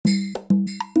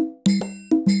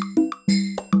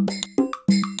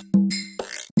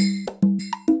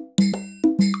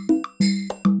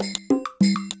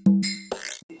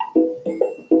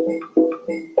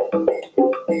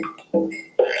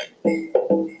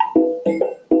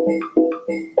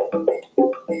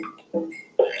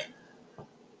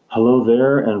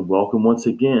there, and welcome once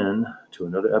again to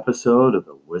another episode of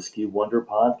the Whiskey Wonder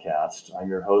Podcast. I'm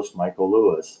your host, Michael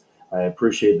Lewis. I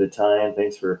appreciate the time.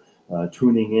 Thanks for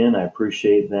tuning in. I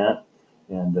appreciate that,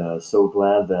 and so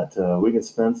glad that we can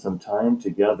spend some time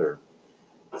together.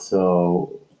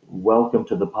 So, welcome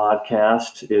to the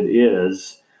podcast.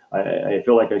 I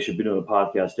feel like I should be doing a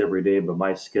podcast every day, but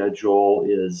my schedule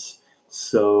is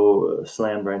so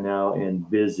slammed right now and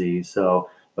busy.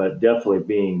 But definitely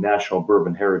being National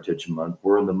Bourbon Heritage Month,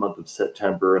 we're in the month of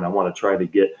September, and I want to try to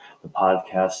get the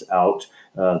podcasts out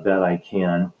that I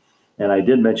can. And I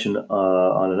did mention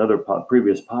on another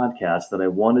previous podcast that I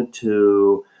wanted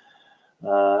to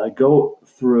go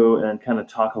through and kind of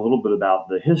talk a little bit about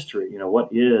the history. What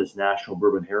is National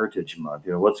Bourbon Heritage Month?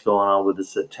 What's going on with the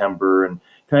September, and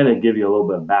kind of give you a little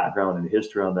bit of background and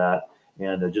history on that,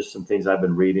 and just some things I've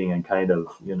been reading, and kind of,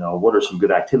 what are some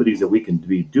good activities that we can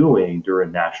be doing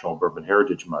during National Bourbon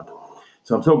Heritage Month.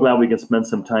 So I'm so glad we can spend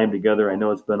some time together. I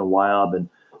know it's been a while. I've been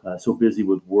so busy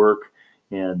with work,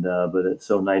 but it's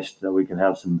so nice that we can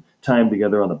have some time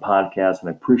together on the podcast, and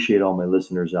I appreciate all my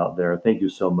listeners out there. Thank you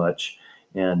so much.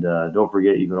 And don't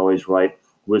forget, you can always write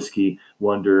Whiskey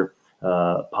Wonder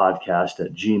podcast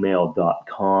at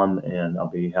gmail.com, and I'll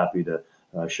be happy to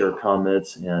share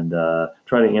comments and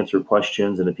try to answer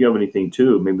questions. And if you have anything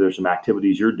too, maybe there's some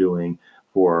activities you're doing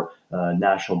for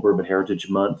National Bourbon Heritage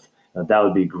Month, that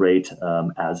would be great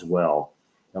as well.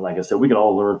 And like I said, we can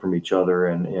all learn from each other,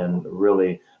 and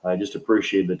really, I just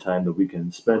appreciate the time that we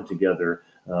can spend together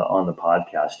on the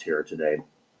podcast here today.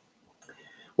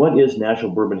 What is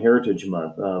National Bourbon Heritage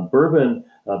Month?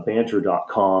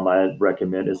 Bourbonbanter.com, I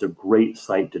recommend, is a great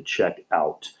site to check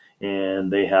out.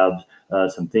 And they have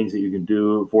some things that you can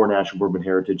do for National Bourbon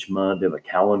Heritage Month. They have a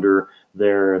calendar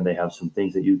there, and they have some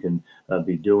things that you can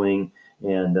be doing,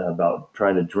 and about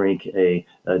trying to drink a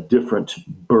different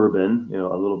bourbon, a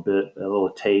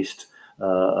little taste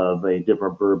of a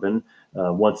different bourbon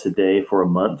once a day for a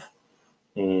month.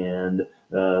 And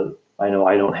I know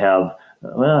I don't have,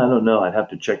 I don't know. I'd have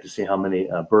to check to see how many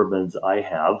bourbons I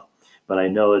have, but I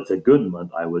know it's a good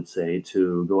month, I would say,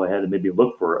 to go ahead and maybe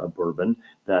look for a bourbon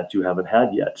that you haven't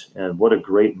had yet. And what a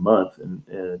great month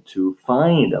to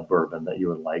find a bourbon that you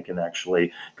would like and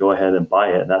actually go ahead and buy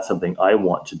it. And that's something I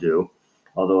want to do.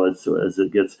 Although as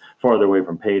it gets farther away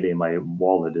from payday, my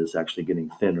wallet is actually getting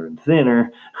thinner and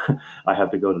thinner. I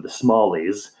have to go to the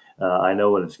smallies. I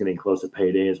know when it's getting close to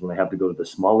payday is when I have to go to the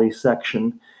Smalley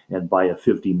section and buy a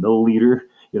 50 milliliter,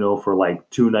 for like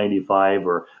 $2.95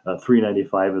 or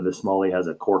 $3.95. If the Smalley has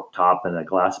a cork top and a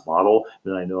glass bottle,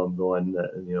 then I know I'm going,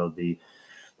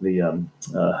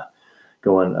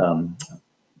 going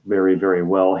very, very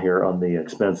well here on the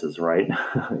expenses, right?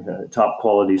 Top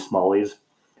quality Smalleys.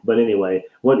 But anyway,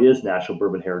 what is National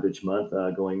Bourbon Heritage Month?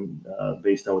 Going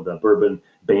based on the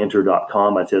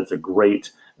bourbonbanter.com, I'd say it's a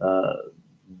great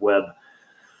web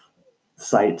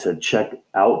site to check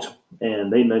out.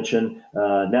 And they mention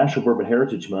National Bourbon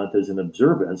Heritage Month is an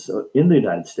observance in the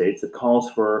United States that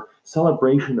calls for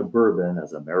celebration of bourbon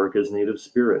as America's native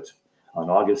spirit.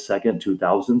 On August 2nd,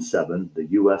 2007, the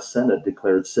U.S. Senate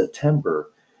declared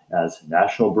September as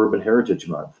National Bourbon Heritage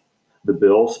Month. The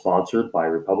bill, sponsored by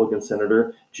Republican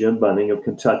Senator Jim Bunning of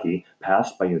Kentucky,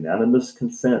 passed by unanimous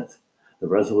consent. The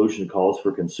resolution calls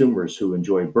for consumers who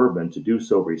enjoy bourbon to do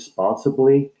so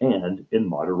responsibly and in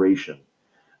moderation.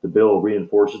 The bill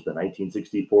reinforces the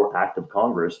 1964 Act of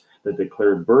Congress that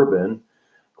declared bourbon,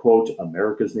 quote,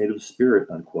 America's native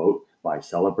spirit, unquote, by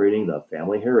celebrating the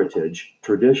family heritage,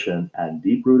 tradition, and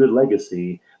deep-rooted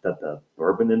legacy that the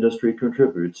bourbon industry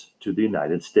contributes to the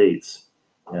United States.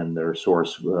 And their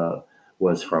source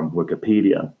was from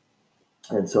Wikipedia.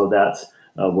 And so that's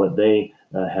what they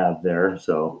have there.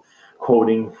 So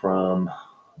quoting from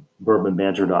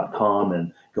bourbonbanter.com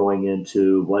and going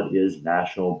into what is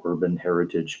National Bourbon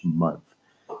Heritage Month.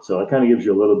 So it kind of gives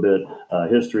you a little bit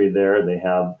history there. They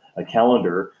have a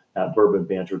calendar at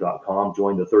bourbonbanter.com.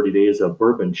 Join the 30 Days of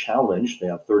Bourbon Challenge. They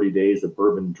have 30 days of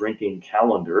bourbon drinking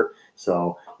calendar.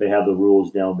 So they have the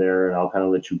rules down there, and I'll kind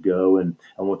of let you go, and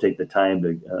I won't take the time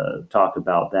to talk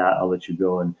about that. I'll let you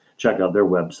go and check out their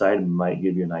website, and it might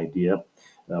give you an idea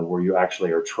where you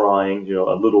actually are trying,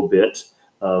 a little bit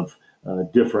of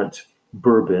different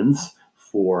bourbons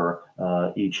for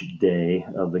each day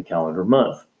of the calendar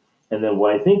month. And then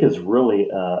what I think is really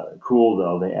cool,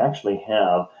 though, they actually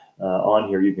have on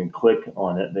here, you can click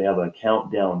on it. They have a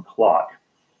countdown clock,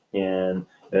 and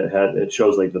it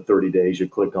shows like the 30 days. You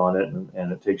click on it,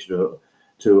 and it takes you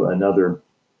to another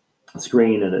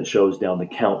screen, and it shows down the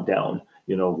countdown.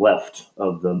 left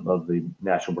of the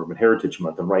National Bourbon Heritage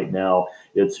Month. And right now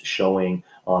it's showing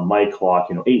on my clock,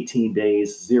 18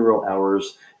 days, 0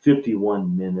 hours,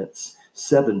 51 minutes,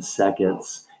 7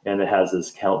 seconds, and it has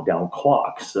this countdown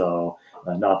clock. So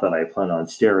not that I plan on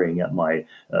staring at my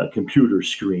computer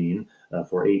screen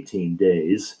for 18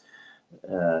 days.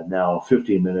 Now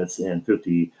 50 minutes and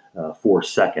 54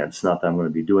 seconds. Not that I'm going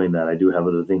to be doing that. I do have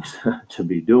other things to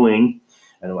be doing.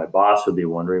 I know my boss would be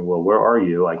wondering, well, where are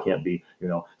you? I can't be,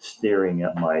 staring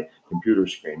at my computer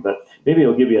screen. But maybe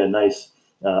it'll give you a nice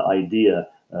idea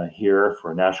here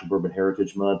for National Bourbon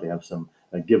Heritage Month. They have some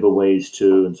giveaways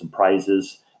too, and some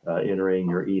prizes entering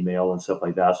your email and stuff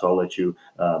like that. So I'll let you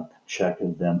check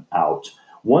them out.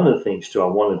 One of the things too I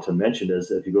wanted to mention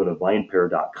is if you go to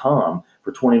vinepair.com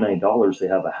for $29, they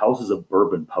have a Houses of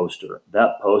Bourbon poster.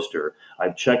 That poster,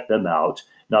 I've checked them out.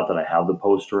 Not that I have the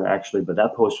poster actually, but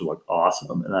that poster looked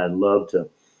awesome, and I'd love to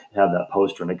have that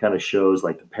poster. And it kind of shows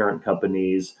like the parent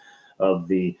companies of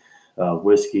the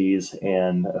whiskeys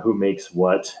and who makes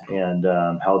what, and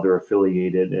how they're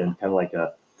affiliated, and kind of like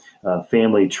a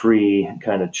family tree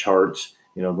kind of chart,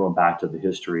 going back to the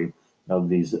history of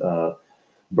these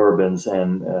bourbons.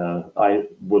 And I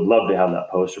would love to have that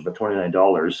poster, but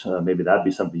 $29, maybe that'd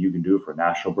be something you can do for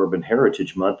National Bourbon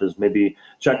Heritage Month, is maybe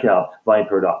check out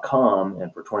vinepair.com,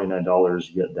 and for $29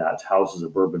 you get that Houses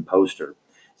of Bourbon poster.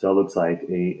 So it looks like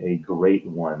a great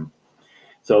one.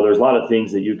 So there's a lot of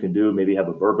things that you can do. Maybe have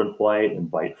a bourbon flight,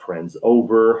 invite friends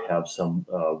over, have some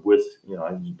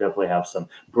definitely have some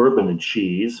bourbon and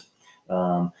cheese.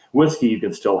 Whiskey you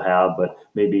can still have, but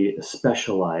maybe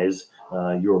specialize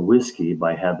your whiskey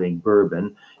by having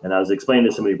bourbon. And I was explaining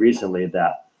to somebody recently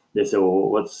that they said, well,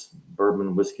 what's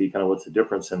bourbon, whiskey, kind of what's the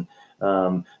difference?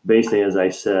 And basically, as I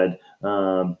said,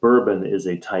 bourbon is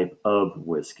a type of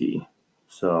whiskey.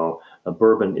 So a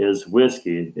bourbon is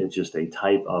whiskey. It's just a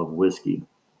type of whiskey.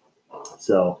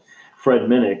 So Fred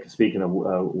Minnick, speaking of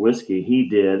whiskey, he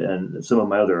did, and some of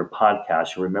my other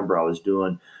podcasts, you remember I was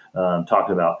doing,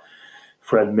 talking about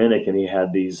Fred Minnick, and he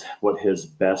had these, what his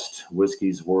best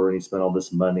whiskeys were, and he spent all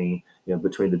this money,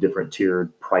 between the different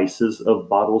tiered prices of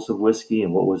bottles of whiskey,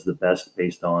 and what was the best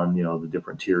based on, the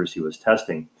different tiers he was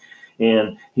testing.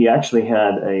 And he actually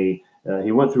had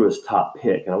he went through his top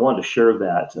pick, and I wanted to share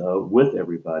that with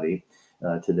everybody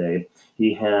today.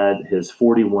 He had his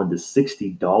 $41 to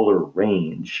 $60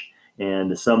 range, and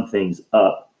to sum things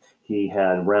up, he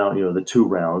had the 2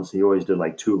 rounds. He always did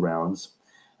like 2 rounds,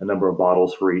 a number of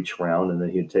bottles for each round, and then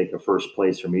he'd take a first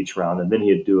place from each round, and then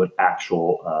he'd do an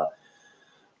actual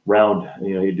round.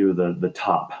 He'd do the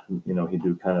top. He'd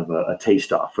do kind of a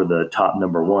taste off for the top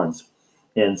number ones.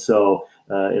 And so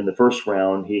in the first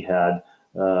round, he had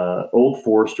Old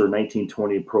Forester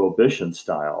 1920 Prohibition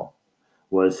style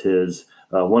was his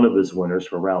one of his winners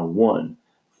for round 1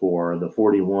 for the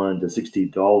 $41 to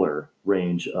 $60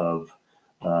 range of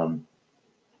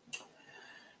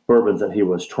bourbons that he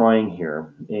was trying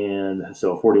here. And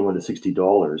so $41 to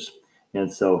 $60.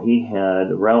 And so he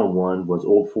had round 1 was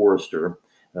Old Forester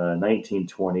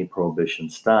 1920 Prohibition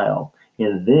style.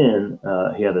 And then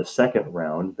he had a second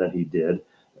round that he did.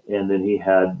 And then he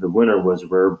had, the winner was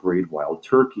Rare Breed Wild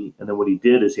Turkey. And then what he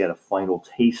did is he had a final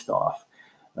taste off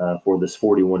for this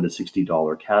 $41 to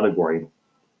 $60 category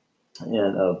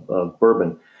and of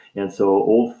bourbon. And so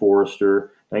Old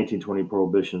Forester 1920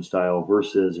 Prohibition style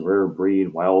versus Rare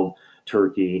Breed Wild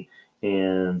Turkey.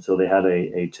 And so they had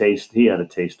a taste. He had a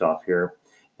taste off here.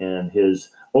 And his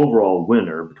overall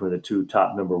winner between the 2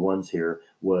 top number ones here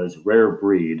was Rare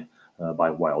Breed by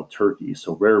Wild Turkey.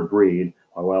 So Rare Breed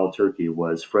by Wild Turkey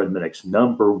was Fred Minnick's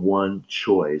number 1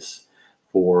 choice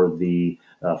for the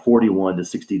 $41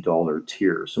 to $60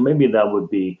 tier. So maybe that would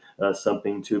be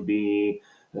something to be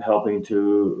helping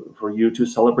for you to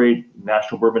celebrate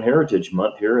National Bourbon Heritage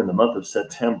Month here in the month of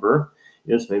September,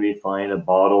 is maybe find a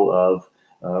bottle of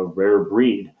Rare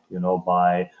Breed,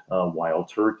 by Wild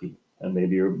Turkey. And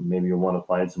maybe you want to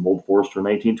find some Old Forester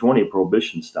 1920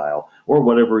 Prohibition style, or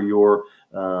whatever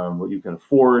what you can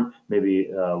afford. Maybe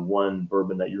one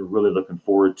bourbon that you're really looking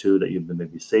forward to, that you've been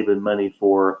maybe saving money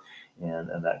for, and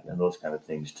those kind of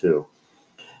things too.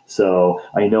 So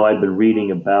I know I've been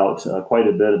reading about quite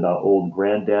a bit about Old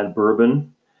Grandad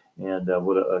bourbon, and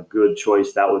what a good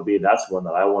choice that would be. That's one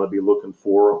that I want to be looking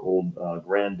for, Old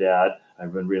Grandad.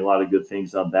 I've been reading a lot of good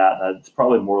things on that. It's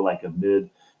probably more like a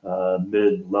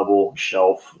mid-level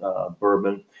shelf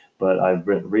bourbon, but I've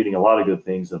been reading a lot of good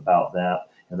things about that,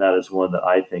 and that is one that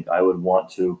I think I would want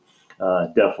to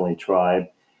definitely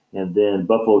try. And then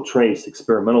Buffalo Trace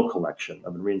Experimental Collection.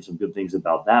 I've been reading some good things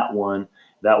about that one.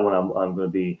 That one I'm going to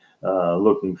be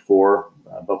looking for,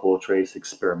 Buffalo Trace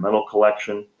Experimental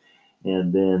Collection.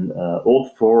 And then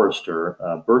Old Forester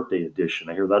Birthday Edition.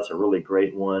 I hear that's a really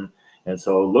great one. And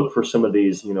so look for some of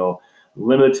these,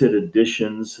 limited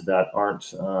editions that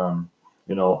aren't,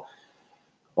 you know,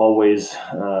 always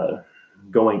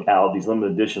going out. These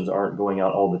limited editions aren't going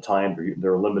out all the time.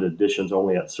 They're limited editions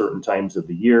only at certain times of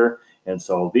the year. And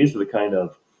so these are the kind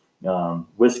of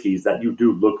whiskeys that you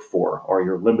do look for, are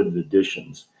your limited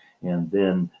editions. And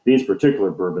then these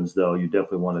particular bourbons, though, you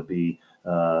definitely want to be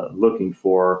looking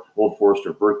for Old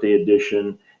Forester Birthday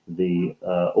Edition, the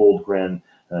Old Grand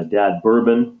Dad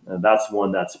Bourbon. That's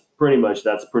one that's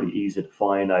pretty easy to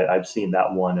find. I've seen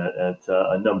that one at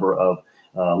a number of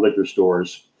liquor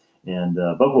stores. And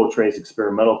Buffalo Trace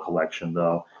Experimental Collection,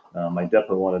 though, I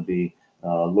definitely want to be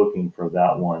looking for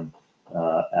that one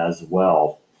as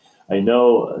well. I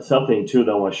know something too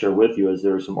that I want to share with you is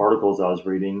there are some articles I was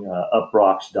reading,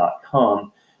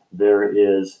 uprocks.com. There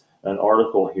is an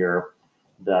article here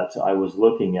that I was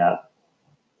looking at.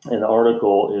 An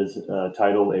article is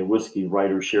titled "A Whiskey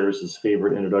Writer Shares His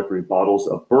Favorite Introductory Bottles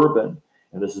of Bourbon."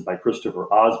 And this is by Christopher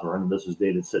Osborne. And this was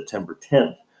dated September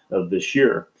 10th of this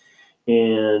year.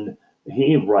 And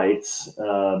he writes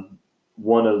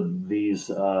one of these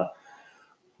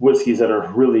whiskeys that are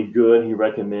really good, he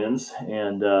recommends,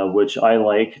 and which I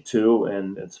like too,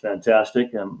 and it's fantastic.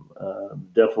 I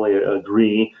definitely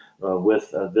agree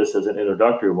with this as an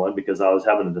introductory one, because I was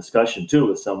having a discussion too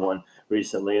with someone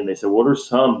recently, and they said, what are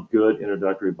some good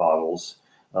introductory bottles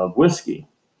of whiskey?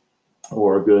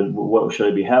 Or good, what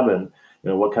should I be having?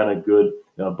 What kind of good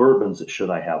bourbons should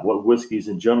I have? What whiskeys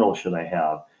in general should I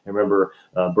have? And remember,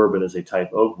 bourbon is a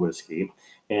type of whiskey.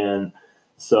 And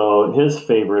so his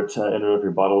favorite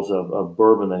introductory bottles of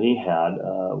bourbon that he had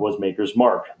was Maker's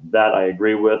Mark. That I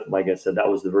agree with. Like I said, that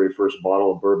was the very first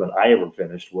bottle of bourbon I ever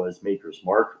finished was Maker's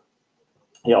Mark.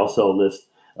 He also lists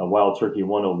Wild Turkey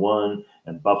 101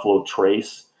 and Buffalo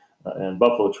Trace. And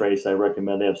Buffalo Trace, I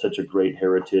recommend. They have such a great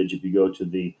heritage. If you go to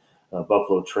the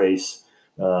Buffalo Trace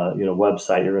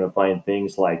website, you're going to find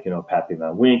things like, Pappy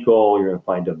Van Winkle. You're going to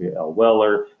find W.L.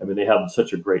 Weller. I mean, they have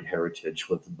such a great heritage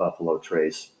with Buffalo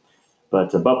Trace.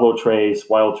 But Buffalo Trace,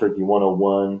 Wild Turkey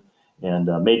 101,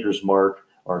 and Maker's Mark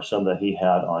are some that he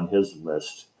had on his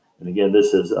list. And again,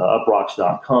 this is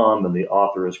uprocks.com, and the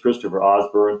author is Christopher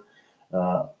Osborne.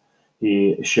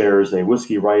 He shares a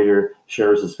whiskey writer,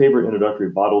 shares his favorite introductory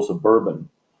bottles of bourbon.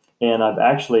 And I've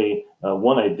actually,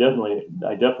 one I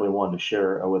definitely wanted to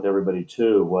share with everybody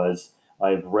too was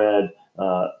I've read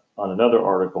on another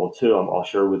article too, I'll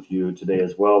share with you today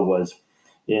as well, was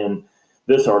in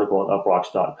this article on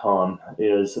uprocks.com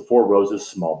is Four Roses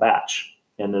Small Batch.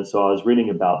 And then so I was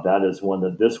reading about that as one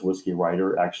that this whiskey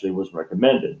writer actually was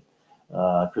recommended.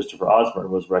 Christopher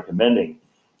Osborne was recommending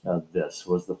this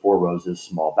was the Four Roses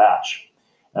Small Batch.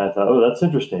 And I thought, oh, that's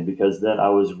interesting, because then I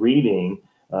was reading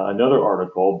another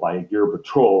article by Gear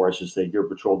Patrol, or I should say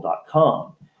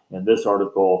gearpatrol.com. And this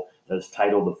article is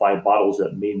titled The 5 Bottles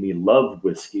That Made Me Love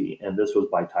Whiskey. And this was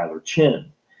by Tyler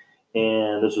Chin.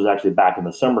 And this was actually back in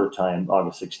the summertime,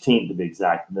 August 16th to be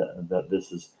exact, that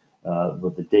this is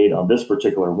with the date on this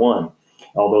particular one.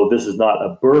 Although this is not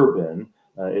a bourbon,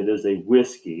 it is a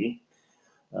whiskey.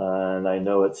 And I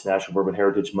know it's National Bourbon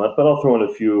Heritage Month, but I'll throw in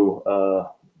a few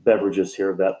beverages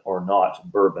here that are not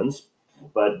bourbons.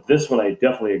 But this one I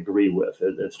definitely agree with.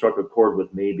 It struck a chord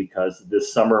with me because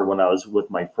this summer when I was with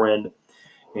my friend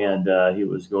and he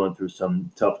was going through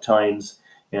some tough times,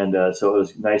 and so it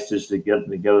was nice just to get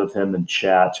together with him and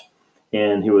chat.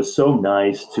 And he was so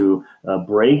nice to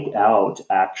break out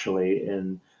actually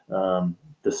in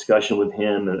discussion with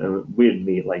him. And we'd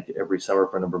meet like every summer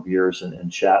for a number of years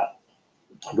and chat,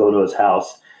 go to his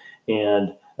house,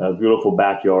 and a beautiful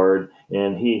backyard.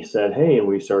 And he said, hey, and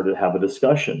we started to have a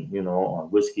discussion,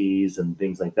 on whiskeys and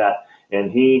things like that.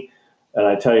 And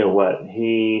I tell you what,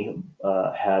 he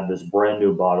had this brand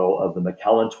new bottle of the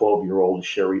Macallan 12-year-old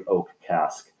Sherry Oak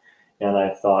cask. And I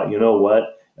thought, you know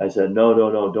what? I said, no,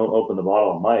 don't open the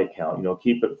bottle on my account.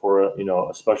 Keep it for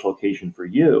a special occasion for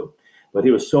you. But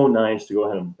he was so nice to go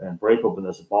ahead and break open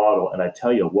this bottle. And I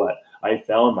tell you what, I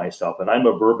found myself, and I'm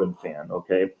a bourbon fan,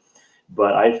 okay?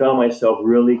 But I found myself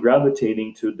really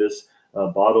gravitating to this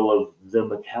bottle of the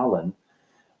Macallan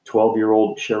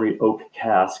 12-year-old Sherry Oak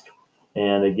cask.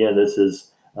 And again, this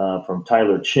is from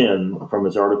Tyler Chin from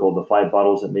his article, The 5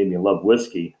 Bottles That Made Me Love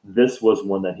Whiskey. This was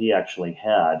one that he actually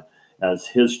had as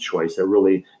his choice that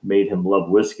really made him love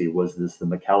whiskey, was the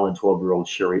Macallan 12-year-old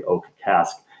Sherry Oak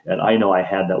cask. And I know I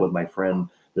had that with my friend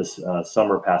this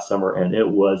past summer, and it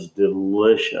was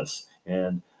delicious.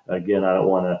 And again, I don't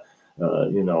want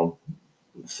to,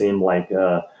 seem like,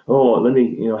 let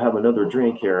me, have another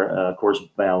drink here. Of course,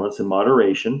 balance and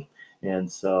moderation.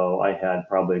 And so I had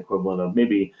probably equivalent of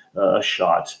maybe a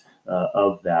shot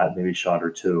of that, maybe a shot or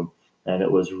two. And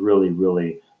it was really,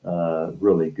 really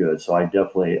good. So I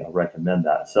definitely recommend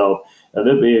that. So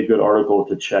that'd be a good article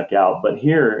to check out. But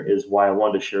here is why I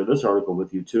wanted to share this article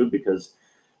with you too, because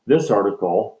this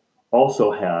article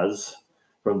also has,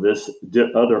 from this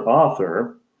other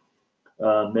author,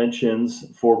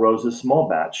 mentions Four Roses small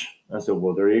batch. I said,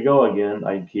 well, there you go again.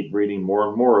 I keep reading more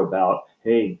and more about,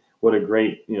 hey, what a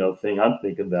great thing I'm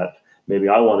thinking that maybe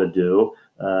I want to do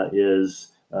is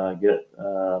get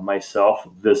myself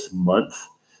this month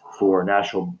for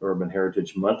National Bourbon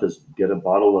Heritage Month is get a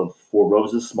bottle of Four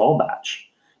Roses small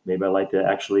batch. Maybe I'd like to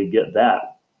actually get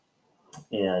that.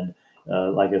 And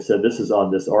like I said, this is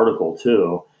on this article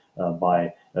too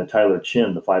by Tyler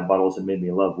Chin, The 5 Bottles That Made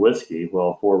Me Love Whiskey.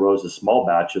 Well, Four Roses Small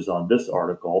Batch is on this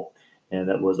article, and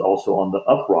it was also on the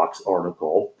Uprocks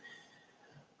article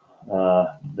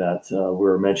that we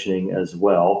were mentioning as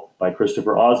well by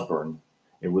Christopher Osborne.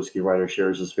 A whiskey writer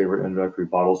shares his favorite introductory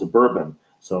bottles of bourbon.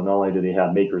 So not only did he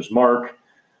have Maker's Mark,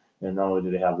 and not only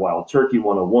did he have Wild Turkey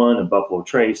 101 and Buffalo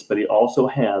Trace, but he also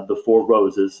had the Four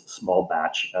Roses small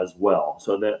batch as well.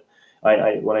 So that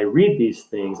when I read these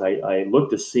things, I look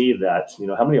to see that,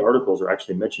 how many articles are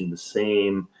actually mentioning the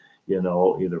same,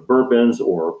 either bourbons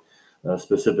or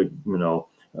specific,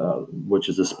 which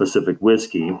is a specific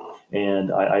whiskey.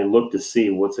 And I look to see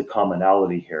what's a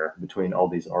commonality here between all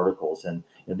these articles. And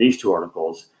in these two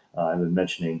articles I've been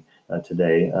mentioning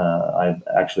today, I've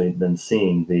actually been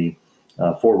seeing the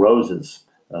Four Roses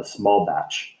small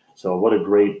batch. So what a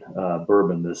great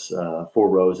bourbon this Four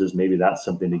Roses. Maybe that's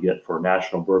something to get for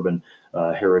National Bourbon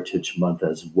Heritage Month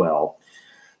as well.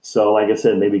 So like I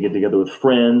said, maybe get together with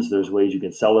friends. There's ways you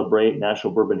can celebrate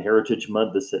National Bourbon Heritage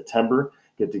Month this September.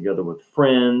 Get together with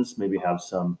friends, maybe have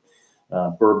some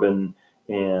bourbon.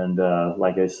 And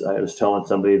like I was telling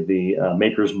somebody, the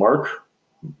Maker's Mark.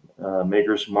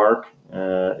 Maker's Mark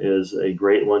is a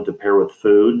great one to pair with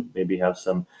food. Maybe have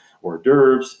some hors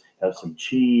d'oeuvres, have some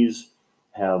cheese,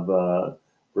 have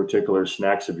particular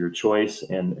snacks of your choice,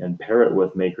 and pair it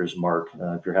with Maker's Mark.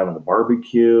 If you're having a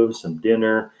barbecue, some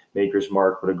dinner, Maker's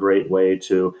Mark, what a great way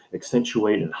to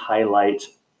accentuate and highlight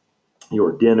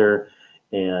your dinner,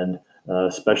 and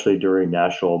especially during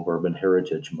National Bourbon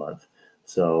Heritage Month.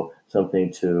 So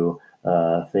something to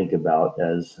think about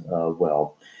as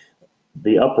well.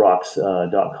 The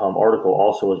uprocks.com article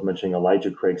also was mentioning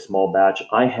Elijah Craig small batch.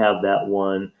 I have that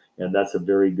one, and that's a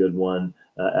very good one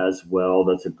as well.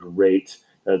 That's a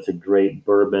great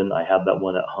bourbon. I have that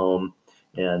one at home,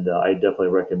 and I definitely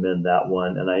recommend that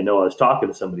one. And I know I was talking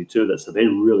to somebody too that said they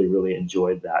really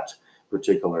enjoyed that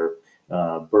particular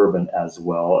bourbon as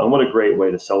well. And what a great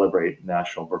way to celebrate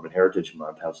National Bourbon Heritage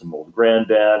Month. Have some Old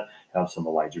Grandad, have some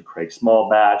Elijah Craig small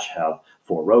batch, have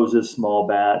Four Roses small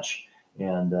batch,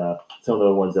 and some of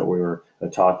the ones that we were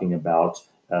talking about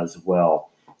as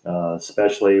well,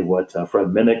 especially what Fred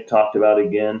Minnick talked about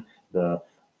again, the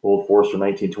Old Forester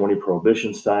 1920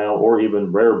 Prohibition style, or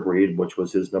even Rare Breed, which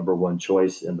was his number one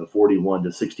choice in the $41 to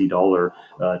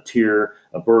 $60 tier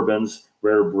of bourbons.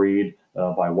 Rare Breed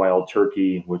by Wild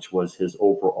Turkey, which was his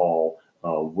overall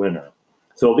winner.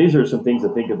 So these are some things to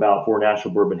think about for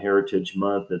National Bourbon Heritage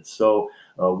Month. It's so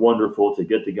wonderful to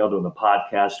get together on the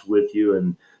podcast with you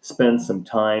and spend some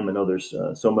time. I know there's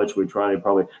so much we try to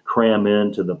probably cram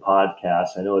into the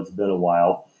podcast. I know it's been a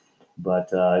while,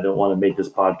 but I don't want to make this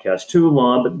podcast too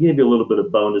long, but give you a little bit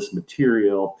of bonus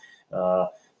material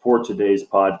for today's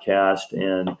podcast.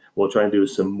 And we'll try and do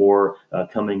some more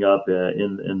coming up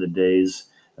in the days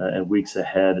and weeks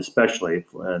ahead, especially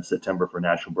in September for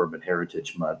National Bourbon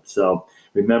Heritage Month. So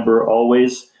remember,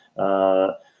 always,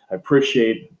 I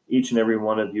appreciate each and every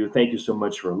one of you. Thank you so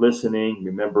much for listening.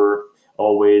 Remember,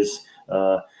 always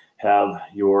have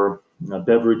your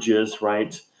beverages,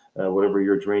 right? Whatever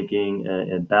you're drinking,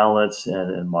 in balance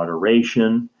and in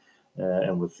moderation,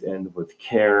 and with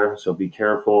care. So be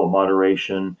careful,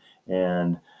 moderation,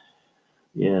 and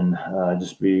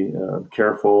just be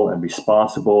careful and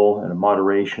responsible, and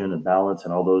moderation and balance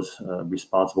and all those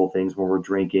responsible things when we're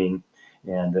drinking.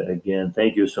 And again,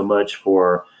 thank you so much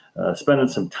for spending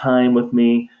some time with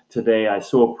me today. I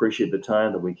so appreciate the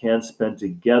time that we can spend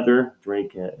together.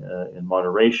 Drink in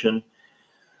moderation,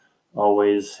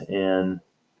 always, and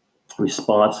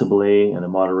responsibly and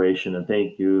in moderation. And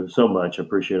thank you so much. I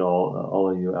appreciate all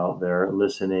of you out there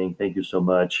listening. Thank you so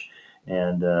much.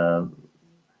 And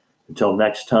until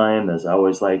next time, as I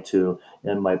always like to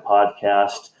end my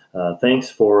podcast, thanks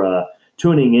for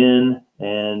tuning in,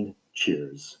 and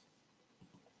cheers.